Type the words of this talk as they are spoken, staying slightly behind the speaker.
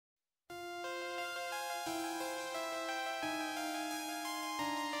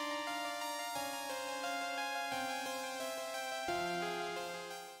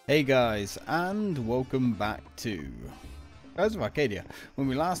Hey guys, and welcome back to Guys of Arcadia. When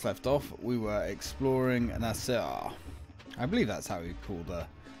we last left off, we were exploring Nasir. I believe that's how you call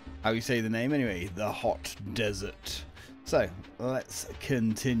how you say the name anyway, the hot desert. So let's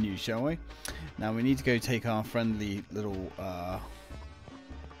continue, shall we? Now we need to go take our friendly little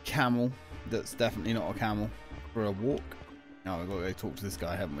camel. That's definitely not a camel, for a walk. Now we've got to go talk to this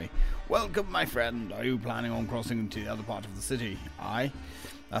guy, haven't we? Welcome, my friend. Are you planning on crossing to the other part of the city? Aye.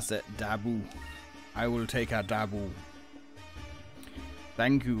 That's it, Dabu. I will take our Dabu.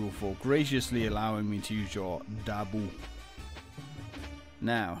 Thank you for graciously allowing me to use your Dabu.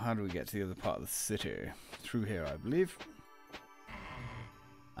 Now, how do we get to the other part of the city? Through here, I believe.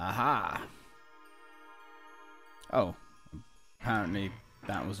 Aha! Oh, apparently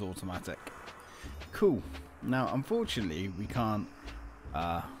that was automatic. Cool. Now, unfortunately, we can't,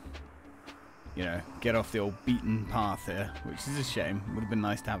 you know, get off the old beaten path here, which is a shame. Would have been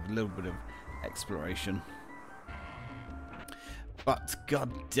nice to have a little bit of exploration. But, god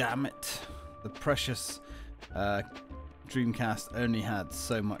damn it, the precious Dreamcast only had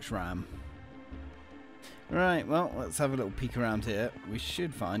so much RAM. Right, well, let's have a little peek around here. We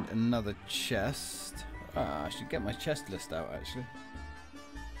should find another chest. I should get my chest list out, actually.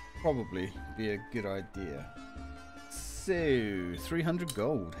 Probably be a good idea. So, 300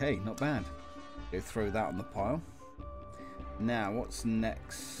 gold. Hey, not bad. Go throw that on the pile. Now, what's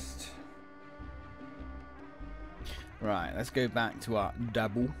next? Right, let's go back to our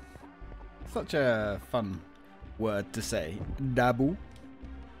Dabu. Such a fun word to say. Dabu.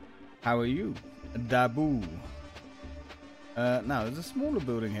 How are you? Dabu. Now, there's a smaller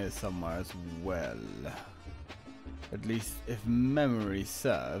building here somewhere as well. At least if memory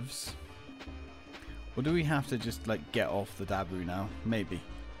serves. Or do we have to just like get off the Dabu now? Maybe.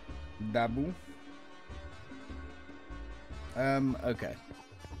 Dabu. Okay.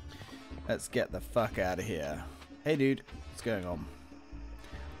 Let's get the fuck out of here. Hey dude, what's going on?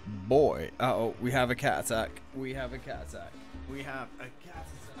 Boy. Uh-oh, we have a cat attack. We have a cat attack. We have a cat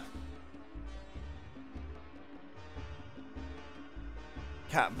attack.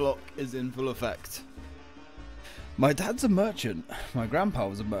 Cat block is in full effect. My dad's a merchant, my grandpa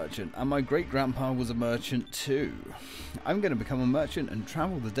was a merchant, and my great-grandpa was a merchant too. I'm going to become a merchant and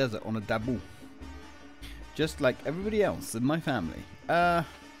travel the desert on a Dabu. Just like everybody else in my family.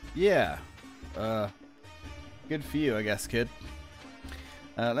 Yeah. Good for you, I guess, kid.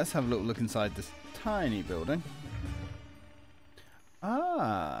 Let's have a little look inside this tiny building.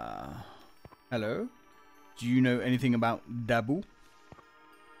 Ah. Hello. Do you know anything about Dabu?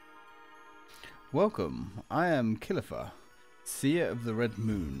 Welcome, I am Kilifa, seer of the Red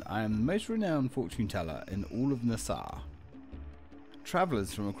Moon. I am the most renowned fortune teller in all of Nasar.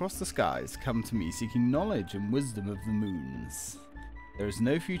 Travellers from across the skies come to me seeking knowledge and wisdom of the moons. There is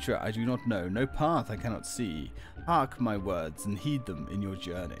no future I do not know, no path I cannot see. Hark my words and heed them in your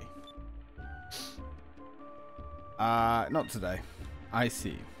journey. Not today. I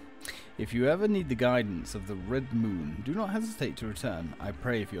see. If you ever need the guidance of the Red Moon, do not hesitate to return. I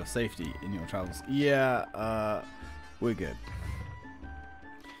pray for your safety in your travels. Yeah, we're good.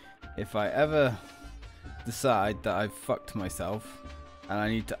 If I ever decide that I've fucked myself and I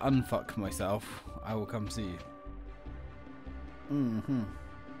need to unfuck myself, I will come see you.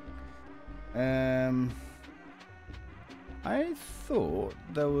 I thought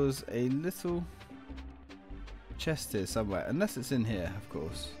there was a little chest here somewhere, unless it's in here, of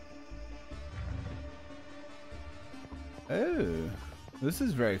course. Oh, this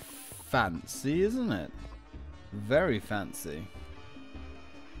is very fancy, isn't it? Very fancy.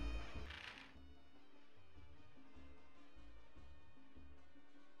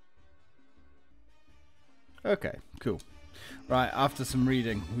 Okay, cool. Right, after some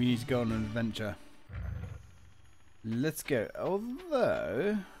reading, we need to go on an adventure. Let's go.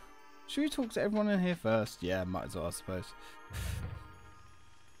 Although, should we talk to everyone in here first? Yeah, might as well, I suppose.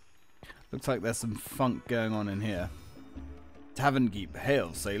 Looks like there's some funk going on in here. Tavern Keep,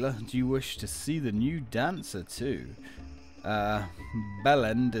 hail sailor. Do you wish to see the new dancer too?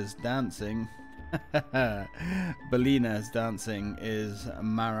 Bellend is dancing. Bellina's dancing is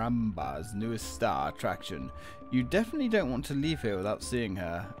Maramba's newest star attraction. You definitely don't want to leave here without seeing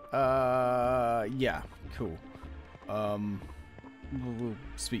her. Yeah, cool. We'll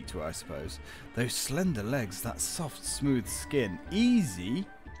speak to her, I suppose. Those slender legs, that soft, smooth skin. Easy?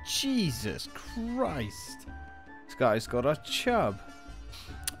 Jesus Christ. This guy's got a chub.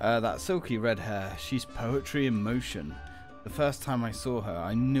 That silky red hair, she's poetry in motion. The first time I saw her,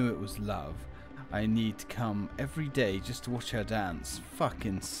 I knew it was love. I need to come every day just to watch her dance.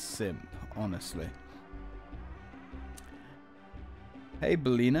 Fucking simp, honestly. Hey,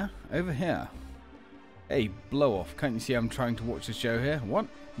 Belina, over here. Hey, blow off. Can't you see I'm trying to watch the show here? What?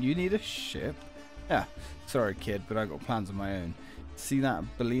 You need a ship? Yeah, sorry, kid, but I got plans of my own. See that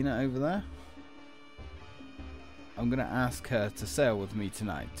Belina over there? I'm going to ask her to sail with me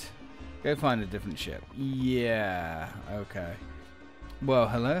tonight. Go find a different ship. Yeah, okay. Well,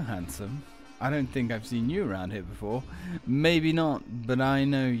 hello, handsome. I don't think I've seen you around here before. Maybe not, but I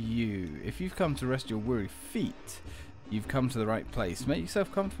know you. If you've come to rest your weary feet, you've come to the right place. Make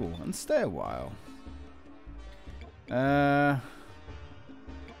yourself comfortable and stay a while.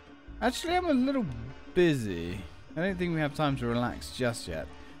 Actually, I'm a little busy. I don't think we have time to relax just yet.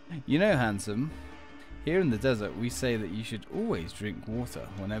 You know, handsome, here in the desert we say that you should always drink water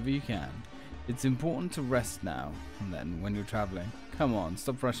whenever you can. It's important to rest now and then when you're traveling. Come on,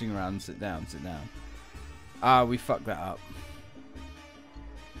 stop rushing around and sit down, sit down. Ah, we fucked that up.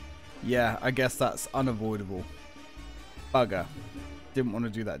 Yeah, I guess that's unavoidable. Bugger. Didn't want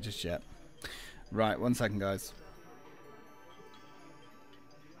to do that just yet. Right, 1 second, guys.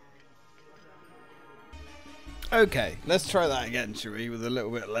 Okay, let's try that again, shall we? With a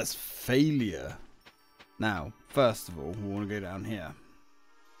little bit less failure. Now, first of all, we want to go down here.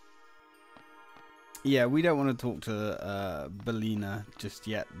 Yeah, we don't want to talk to Belina just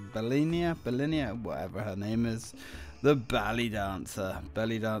yet. Belina, whatever her name is. The belly dancer.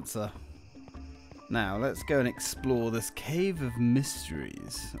 Now, let's go and explore this cave of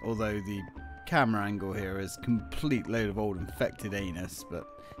mysteries. Although the camera angle here is a complete load of old infected anus, but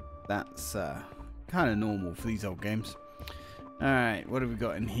that's kind of normal for these old games. Alright, what have we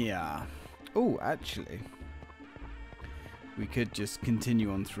got in here? Oh, actually, we could just continue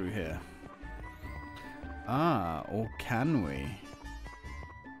on through here. Ah, or can we?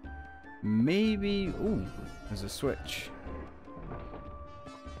 Maybe... Ooh, there's a switch.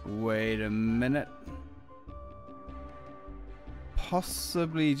 Wait a minute.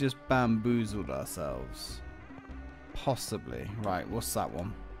 Possibly just bamboozled ourselves. Possibly. Right, what's that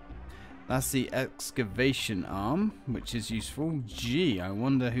one? That's the excavation arm, which is useful. Gee, I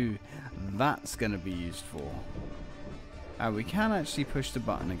wonder who that's going to be used for. We can actually push the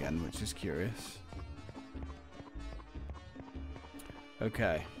button again, which is curious.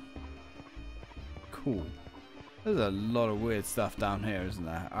 Okay. Cool. There's a lot of weird stuff down here, isn't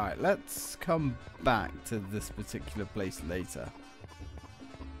there? Alright, let's come back to this particular place later.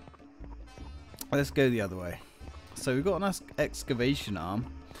 Let's go the other way. So we've got an excavation arm.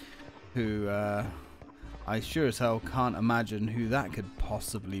 Who I sure as hell can't imagine who that could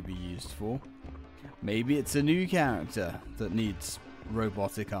possibly be used for. Maybe it's a new character that needs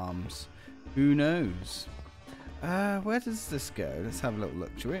robotic arms. Who knows? Where does this go? Let's have a little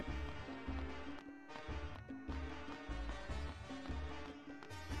look, shall we?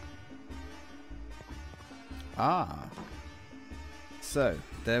 Ah. So,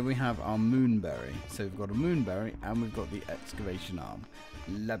 there we have our moonberry. So we've got a moonberry and we've got the excavation arm.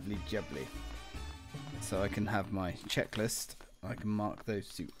 Lovely jubbly. So I can have my checklist. I can mark those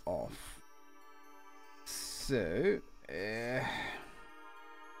two off. So,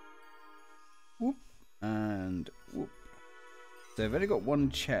 whoop and whoop. So I've only got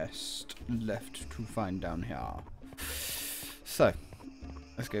one chest left to find down here. So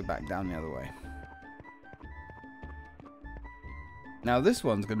let's go back down the other way. Now this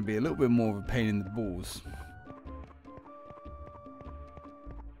one's going to be a little bit more of a pain in the balls.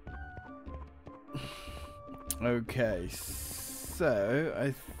 Okay, so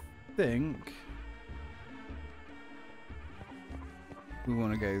I think we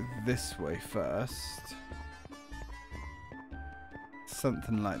want to go this way first.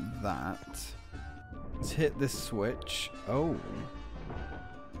 Something like that. Let's hit this switch. Oh.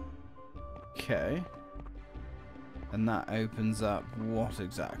 Okay. And that opens up what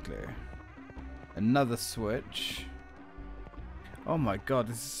exactly? Another switch. Oh my god,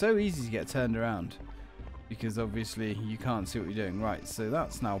 this is so easy to get turned around. Because obviously you can't see what you're doing. Right, so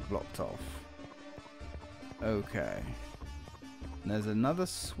that's now blocked off. Okay. And there's another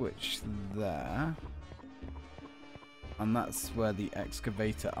switch there. And that's where the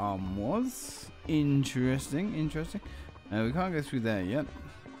excavator arm was. Interesting, interesting. No, we can't go through there yet.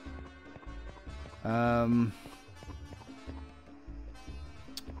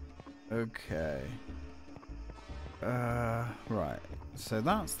 Okay. Right. So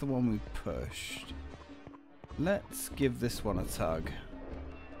that's the one we pushed. Let's give this one a tug.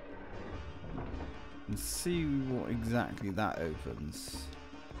 And see what exactly that opens.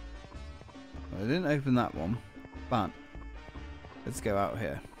 Well, I didn't open that one, but let's go out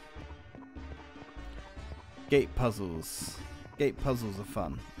here. Gate puzzles. Gate puzzles are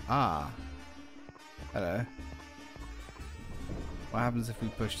fun. Ah. Hello. What happens if we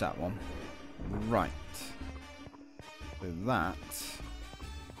push that one? Right. So that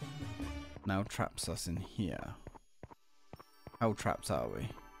now traps us in here. How trapped are we?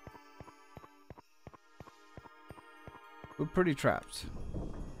 We're pretty trapped.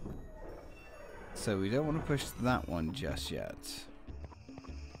 So we don't want to push that one just yet.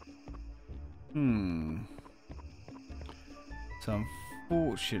 So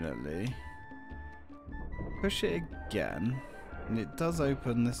unfortunately, push it again, and it does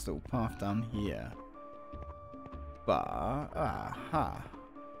open this little path down here. But,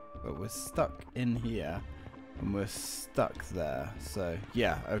 but we're stuck in here, and we're stuck there. So,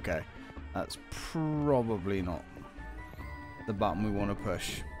 yeah, okay. That's probably not the button we want to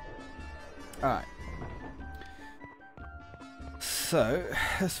push. Alright. So,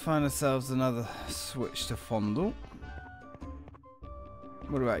 let's find ourselves another switch to fondle.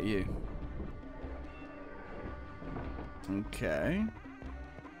 What about you? Okay.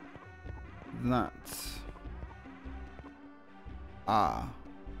 That's...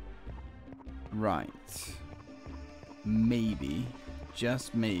 Right. Maybe.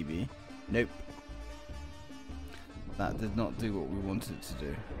 Just maybe. Nope. That did not do what we wanted it to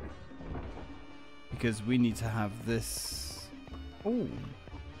do. Because we need to have this... Oh.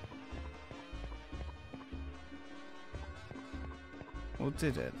 Or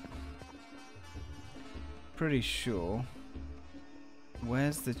did it? Pretty sure.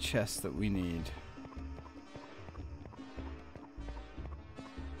 Where's the chest that we need?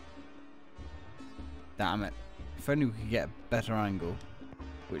 Damn it. If only we could get a better angle.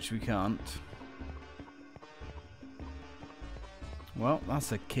 Which we can't. Well,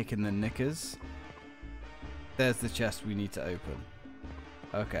 that's a kick in the knickers. There's the chest we need to open.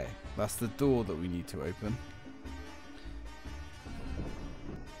 Okay, that's the door that we need to open.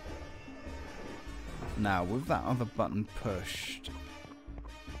 Now, with that other button pushed,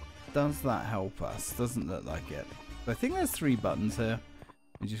 does that help us? Doesn't look like it. But I think there's 3 buttons here.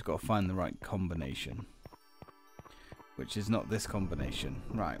 We just got to find the right combination. Which is not this combination.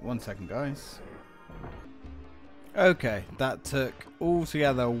 Right, 1 second, guys. Okay, that took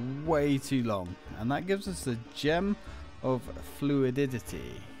altogether way too long. And that gives us the gem of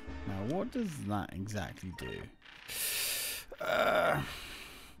fluidity. Now, what does that exactly do?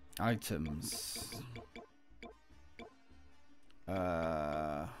 Items.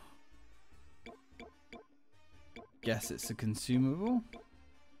 Guess it's a consumable?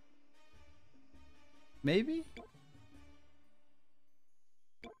 Maybe?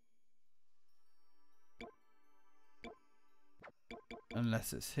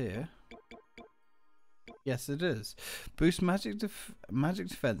 Unless it's here. Yes, it is. Boost magic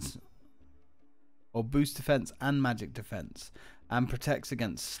defense. Or boost defense and magic defense. And protects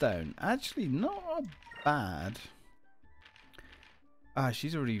against stone. Actually, not bad. Ah,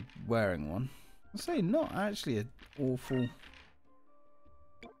 she's already wearing one. I'll say not actually an awful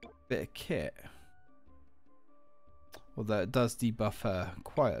bit of kit. Although it does debuff her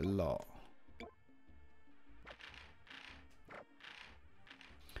quite a lot.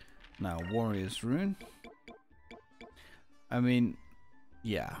 Now, Warrior's Rune. I mean,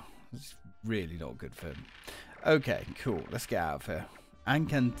 yeah, it's really not good for him. Okay, cool. Let's get out of here. And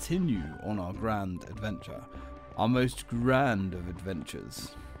continue on our grand adventure. Our most grand of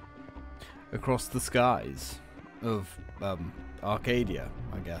adventures. Across the skies of Arcadia,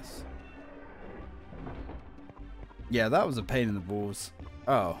 I guess. Yeah, that was a pain in the balls.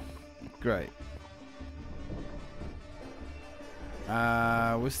 Oh, great.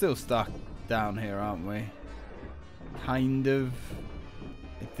 We're still stuck down here, aren't we? Kind of,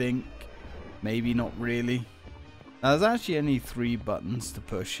 I think. Maybe not really. Now, there's actually only 3 buttons to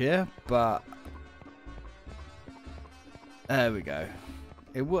push here, but there we go.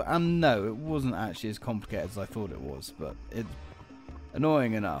 No, it wasn't actually as complicated as I thought it was, but it's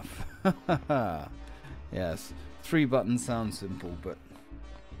annoying enough. Yes, 3 buttons sound simple, but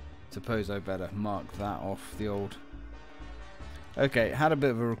suppose I better mark that off the old. Okay, had a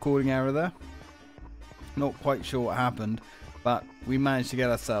bit of a recording error there. Not quite sure what happened, but we managed to get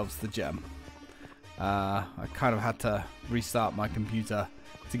ourselves the gem. I kind of had to restart my computer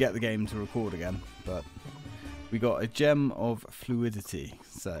to get the game to record again, but we got a gem of fluidity,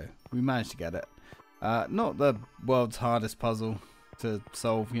 so we managed to get it. Not the world's hardest puzzle to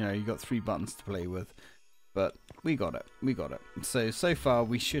solve, you know, you got 3 buttons to play with, but we got it, we got it. So far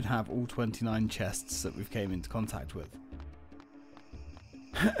we should have all 29 chests that we've came into contact with.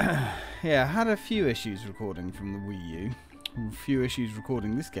 Yeah, I had a few issues recording from the Wii U. A few issues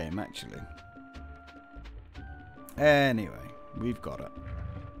recording this game, actually. Anyway, we've got it.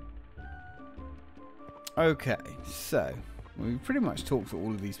 Okay, so We've pretty much talked to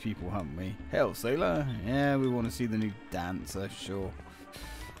all of these people, haven't we? Hell, Sailor? Yeah, we want to see the new dancer, sure.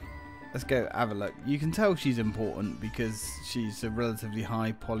 Let's go have a look. You can tell she's important because she's a relatively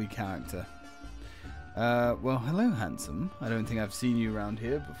high poly character. Well, hello, handsome. I don't think I've seen you around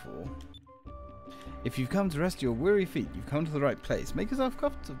here before. If you've come to rest your weary feet, you've come to the right place. Make yourself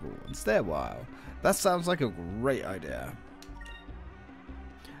comfortable and stay a while. That sounds like a great idea.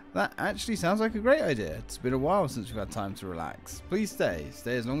 That actually sounds like a great idea. It's been a while since we've had time to relax. Please stay.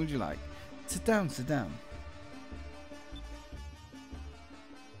 Stay as long as you like. Sit down, sit down.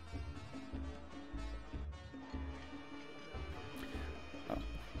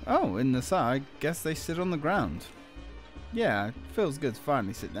 Oh, in the sun, I guess they sit on the ground. Yeah, it feels good to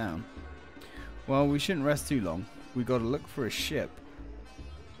finally sit down. Well, we shouldn't rest too long. We gotta look for a ship.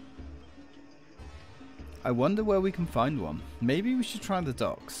 I wonder where we can find one. Maybe we should try the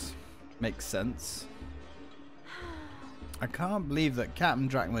docks. Makes sense. I can't believe that Captain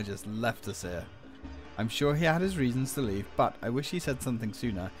Drachma just left us here. I'm sure he had his reasons to leave, but I wish he said something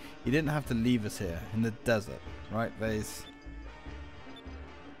sooner. He didn't have to leave us here, in the desert. Right, Vase?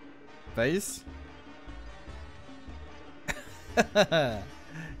 Vase?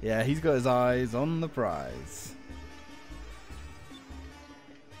 Yeah, he's got his eyes on the prize.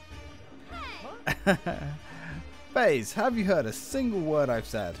 Baze, have you heard a single word I've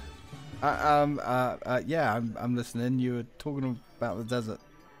said? Yeah, I'm listening. You were talking about the desert.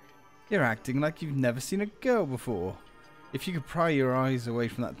 You're acting like you've never seen a girl before. If you could pry your eyes away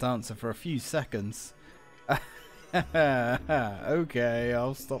from that dancer for a few seconds. Okay,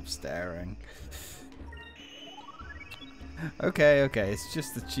 I'll stop staring. Okay, it's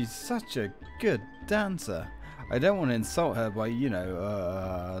just that she's such a good dancer. I don't want to insult her by, you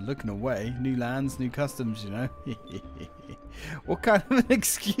know, looking away. New lands, new customs, you know. What kind of an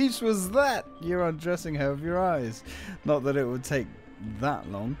excuse was that? You're undressing her with your eyes. Not that it would take that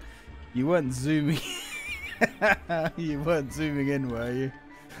long. You weren't zooming. You weren't zooming in, were you?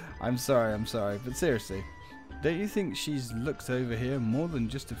 I'm sorry. But seriously, don't you think she's looked over here more than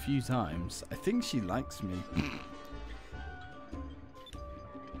just a few times? I think she likes me.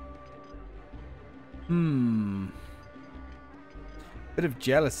 Bit of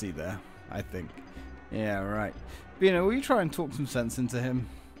jealousy there, I think. Yeah, right. But, you know, will you try and talk some sense into him?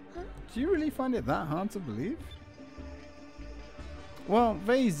 Huh? Do you really find it that hard to believe? Well,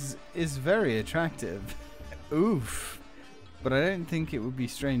 Vase is very attractive. Oof. But I don't think it would be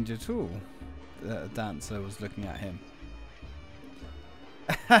strange at all that a dancer was looking at him.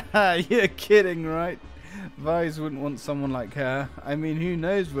 You're kidding, right? Vase wouldn't want someone like her. I mean, who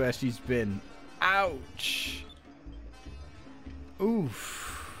knows where she's been? Ouch.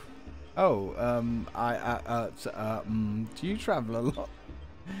 Oof. Oh, do you travel a lot?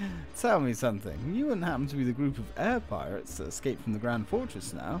 Tell me something. You wouldn't happen to be the group of air pirates that escaped from the Grand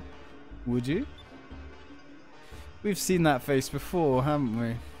Fortress now, would you? We've seen that face before, haven't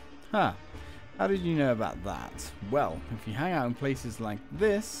we? Huh. How did you know about that? Well, if you hang out in places like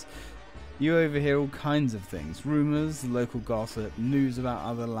this, you overhear all kinds of things. Rumors, local gossip, news about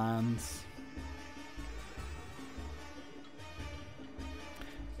other lands.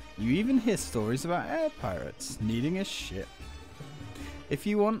 You even hear stories about air pirates needing a ship. If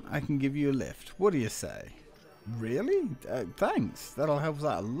you want, I can give you a lift. What do you say? Really? Thanks. That'll help us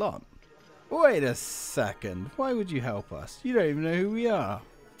out a lot. Wait a second. Why would you help us? You don't even know who we are.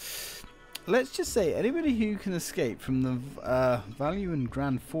 Let's just say anybody who can escape from the Value and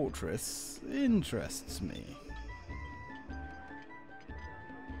Grand Fortress interests me.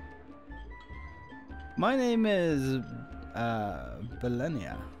 My name is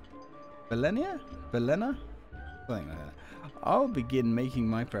Belenia. Belena? Something like that. I'll begin making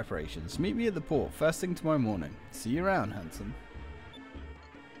my preparations. Meet me at the port first thing tomorrow morning. See you around, handsome.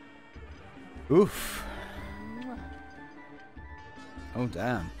 Oof. Oh,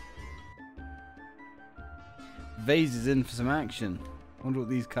 damn. Vase is in for some action. Wonder what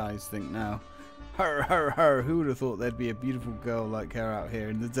these guys think now. Har har har, who would have thought there'd be a beautiful girl like her out here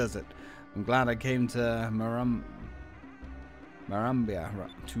in the desert? I'm glad I came to Marambia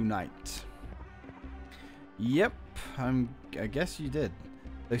tonight. Yep, I guess you did.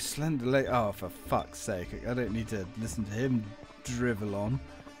 Those slender legs. Oh, for fuck's sake. I don't need to listen to him drivel on.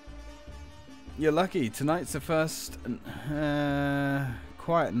 You're lucky. Tonight's the first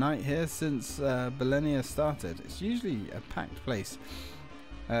quiet night here since Belenia started. It's usually a packed place.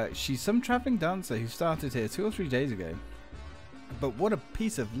 She's some traveling dancer who started here 2 or 3 days ago. But what a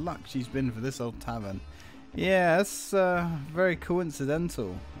piece of luck she's been for this old tavern. Yeah, that's very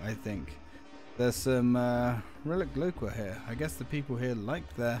coincidental, I think. There's some relic loqua here. I guess the people here like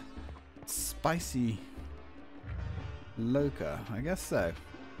their spicy Loca, I guess so.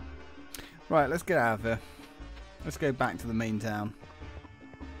 Right, let's get out of here. Let's go back to the main town.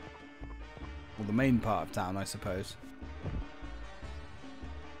 Or the main part of town, I suppose.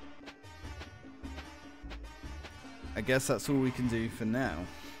 I guess that's all we can do for now.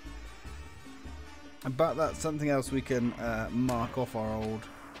 But that's something else we can mark off our old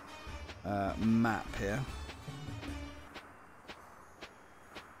map here.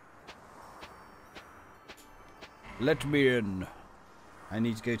 Let me in. I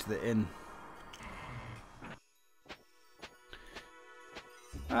need to go to the inn.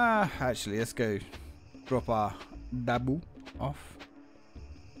 Actually, let's go drop our Dabu off.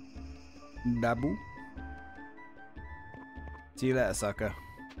 Dabu. See you later, sucker.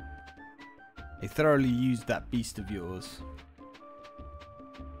 I thoroughly used that beast of yours.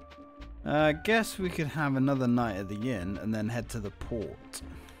 I guess we could have another night at the inn and then head to the port.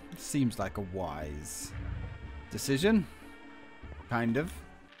 Seems like a wise decision. Kind of.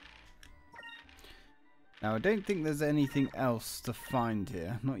 Now, I don't think there's anything else to find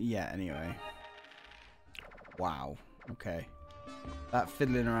here. Not yet, anyway. Wow. Okay. That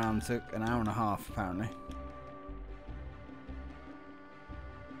fiddling around took an hour and a half, apparently.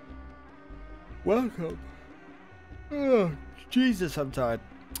 Welcome. Oh, Jesus, I'm tired.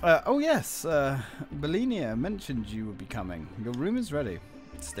 Oh, yes. Belinia mentioned you would be coming. Your room is ready.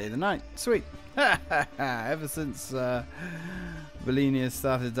 Stay the night. Sweet. Ever since Belinia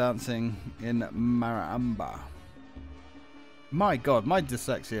started dancing in Maramba. My God, my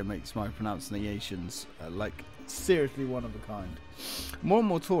dyslexia makes my pronunciations like seriously one of a kind. More and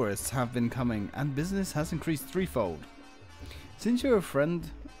more tourists have been coming and business has increased threefold. Since you're a friend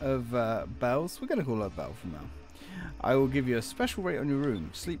of Belle's, we're going to call her Belle from now. I will give you a special rate on your room.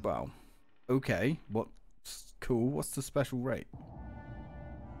 Sleep well. Okay, what's cool? What's the special rate?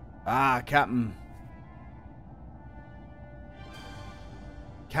 Ah, Captain.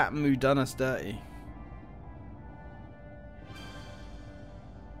 Captain who done us dirty.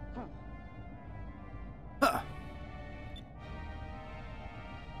 Huh.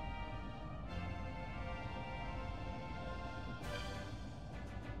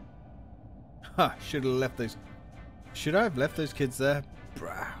 Huh, should have left those. Should I have left those kids there?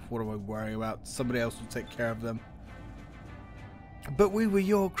 Brah, what am I worrying about? Somebody else will take care of them. But we were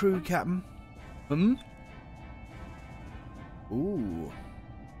your crew, Captain. Hmm? Ooh.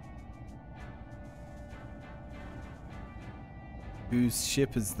 Whose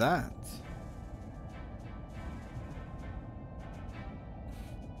ship is that?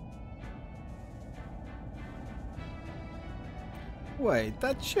 Wait,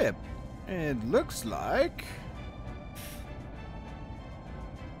 that ship? It looks like...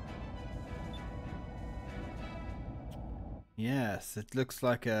 Yes, it looks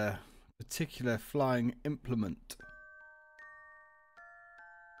like a particular flying implement.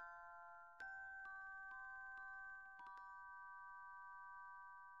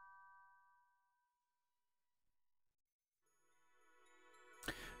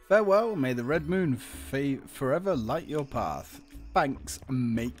 Farewell, may the red moon forever light your path. Thanks,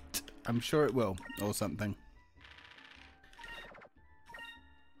 mate. I'm sure it will, or something.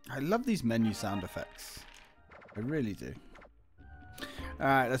 I love these menu sound effects. I really do.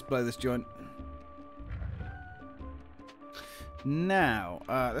 Alright, let's blow this joint. Now,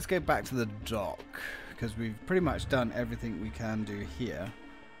 let's go back to the dock, because we've pretty much done everything we can do here.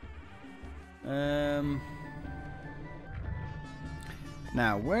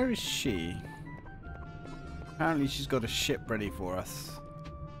 Now, where is she? Apparently she's got a ship ready for us.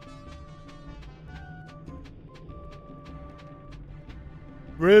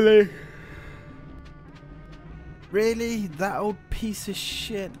 Really? Really? That old piece of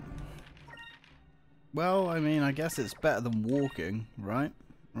shit? Well, I mean, I guess it's better than walking, right?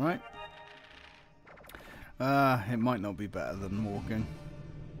 Right? It might not be better than walking.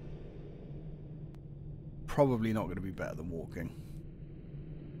 Probably not going to be better than walking.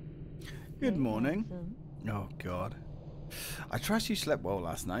 Good morning. Oh, God. I trust you slept well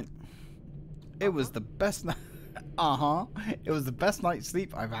last night. It was the best night. It was the best night's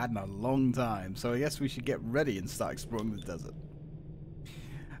sleep I've had in a long time, so I guess we should get ready and start exploring the desert.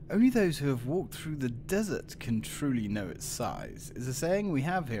 Only those who have walked through the desert can truly know its size, is a saying we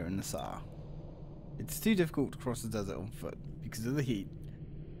have here in Nassau. It's too difficult to cross the desert on foot because of the heat.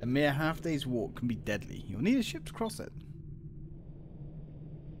 A mere half-day's walk can be deadly. You'll need a ship to cross it.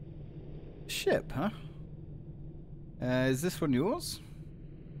 Ship, huh? Is this one yours?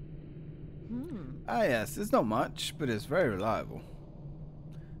 Ah, yes, it's not much, but it's very reliable.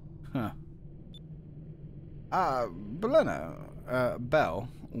 Huh. Belena, Belle,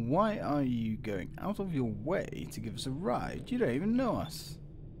 why are you going out of your way to give us a ride? You don't even know us.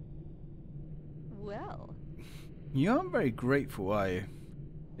 Well, You aren't very grateful, are you?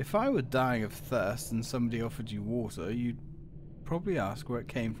 If I were dying of thirst and somebody offered you water, you'd probably ask where it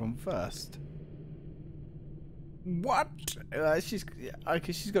came from first. What? She's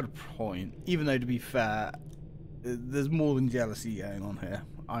got a point. Even though, to be fair, there's more than jealousy going on here.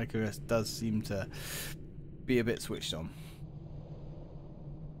 Icarus does seem to be a bit switched on.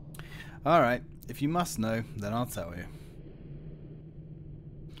 Alright, if you must know, then I'll tell you.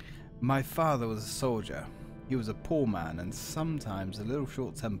 My father was a soldier. He was a poor man and sometimes a little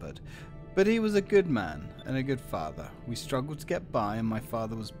short-tempered. But he was a good man and a good father. We struggled to get by and my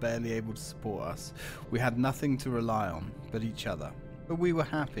father was barely able to support us. We had nothing to rely on but each other. But we were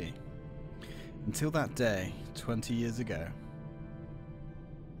happy. Until that day, 20 years ago.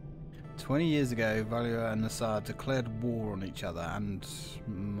 20 years ago, Valua and Nassar declared war on each other and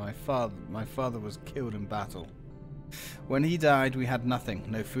my father was killed in battle. When he died, we had nothing.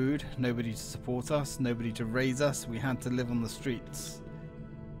 No food, nobody to support us, nobody to raise us. We had to live on the streets.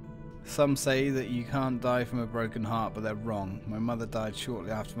 Some say that you can't die from a broken heart, but they're wrong. My mother died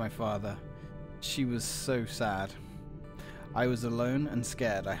shortly after my father. She was so sad. I was alone and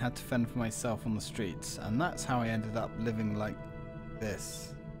scared. I had to fend for myself on the streets, and that's how I ended up living like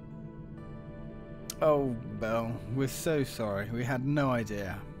this. Oh, Belle, we're so sorry. We had no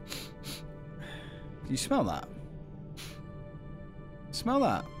idea. Do you smell that? Smell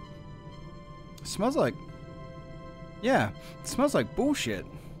that? It smells like... Yeah, it smells like bullshit.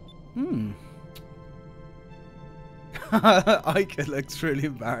 Ica looks really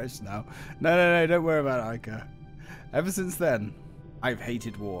embarrassed now. No, don't worry about Ica. Ever since then, I've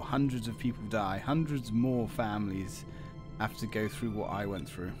hated war. Hundreds of people die. Hundreds more families have to go through what I went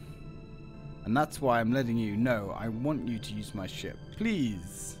through. And that's why I'm letting you know I want you to use my ship.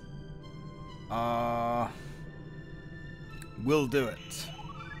 Please. We'll do it.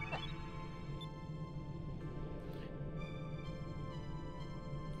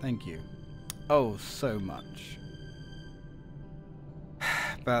 Thank you. Oh, so much.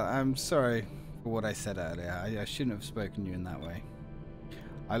 But I'm sorry for what I said earlier. I shouldn't have spoken to you in that way.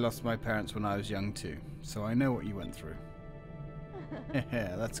 I lost my parents when I was young too, so I know what you went through.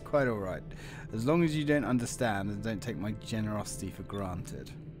 Yeah, that's quite alright. As long as you don't understand and don't take my generosity for granted.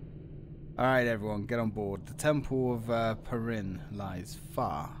 Alright everyone, get on board. The temple of Perrin lies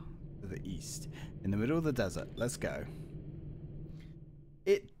far to the east, in the middle of the desert. Let's go.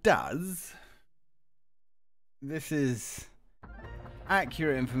 It does. This is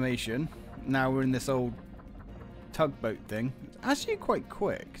accurate information. Now we're in this old tugboat thing. It's actually quite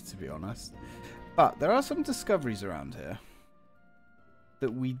quick, to be honest. But there are some discoveries around here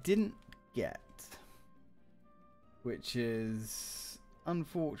that we didn't get, which is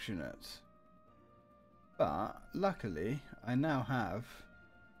unfortunate. But luckily, I now have...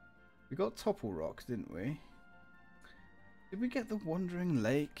 We got Topple Rock, didn't we? Did we get the Wandering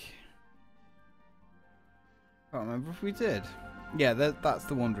Lake? I can't remember if we did. Yeah, that's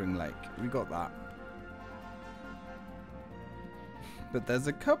the Wandering Lake. We got that. But there's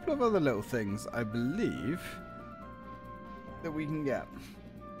a couple of other little things, I believe, that we can get.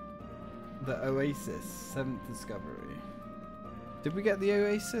 The Oasis, 7th discovery. Did we get the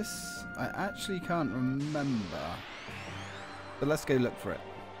Oasis? I actually can't remember. But let's go look for it.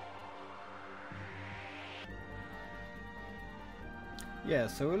 Yeah,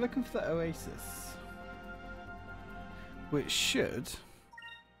 so we're looking for the Oasis, which should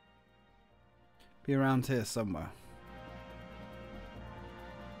be around here somewhere.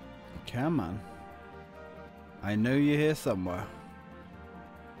 Come on. I know you're here somewhere.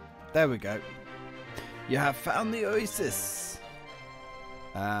 There we go. You have found the Oasis.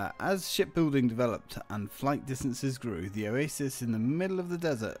 As shipbuilding developed and flight distances grew, the Oasis in the middle of the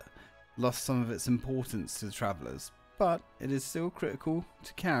desert lost some of its importance to the travellers. But it is still critical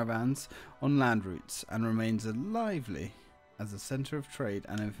to caravans on land routes and remains lively as a centre of trade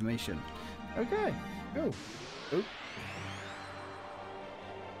and information. Okay, cool. Oop.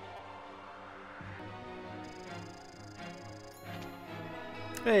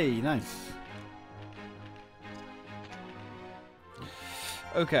 Hey, nice.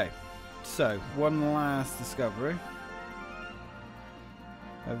 Okay, so one last discovery.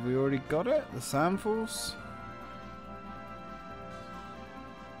 Have we already got it? The Sandfalls?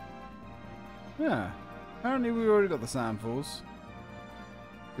 Yeah, apparently we already got the Sandfalls,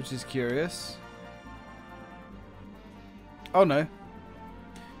 which is curious. Oh no.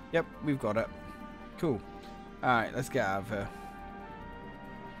 Yep, we've got it. Cool. Alright, let's get out of here.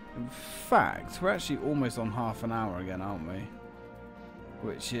 In fact, we're actually almost on half an hour again, aren't we?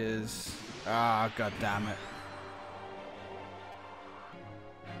 which is... Ah, god damn it.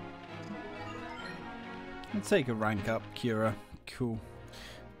 Let's take a rank up, Kira. Cool.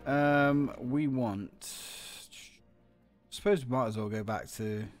 We want... suppose we might as well go back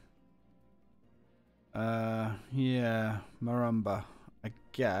to... yeah, Marumba, I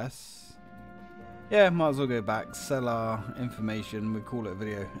guess. Yeah, might as well go back, sell our information, we call it a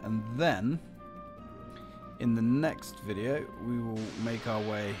video, and then in the next video we will make our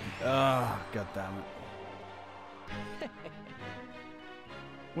way. Ah, god damn it.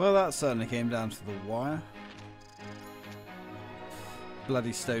 Well, that certainly came down to the wire.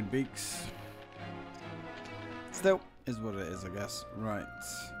 Bloody stone beaks. Still is what it is, I guess. Right.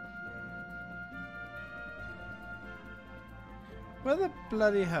 Where the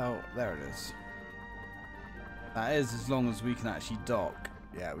bloody hell? There it is. That is, as long as we can actually dock.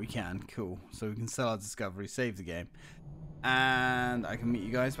 Yeah, we can. Cool. So we can sell our discovery, save the game, and I can meet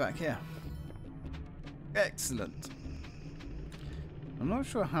you guys back here. Excellent. I'm not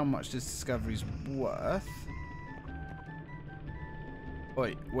sure how much this discovery's worth.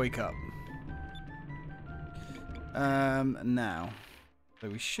 Wait, wake up. Now. So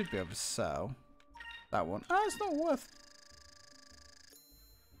we should be able to sell that one. Ah, it's not worth...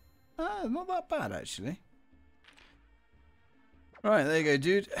 Ah, not that bad, actually. Right, there you go,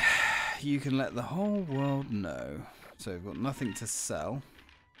 dude. You can let the whole world know. So we've got nothing to sell.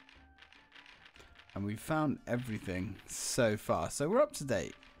 And we've found everything so far. So we're up to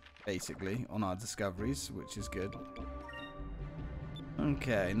date, basically, on our discoveries, which is good.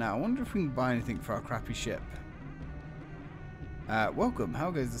 Okay, now I wonder if we can buy anything for our crappy ship. Welcome,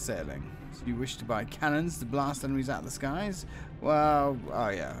 how goes the sailing? So you wish to buy cannons to blast enemies out of the skies? Well, oh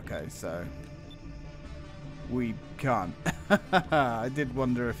yeah, okay, so... we can't. I did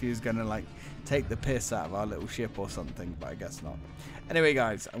wonder if he was going to, like, take the piss out of our little ship or something, but I guess not. Anyway,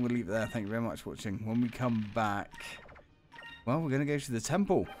 guys, I'm going to leave it there. Thank you very much for watching. When we come back, well, we're going to go to the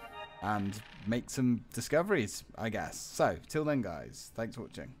temple and make some discoveries, I guess. So, till then, guys, thanks for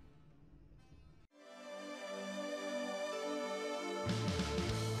watching.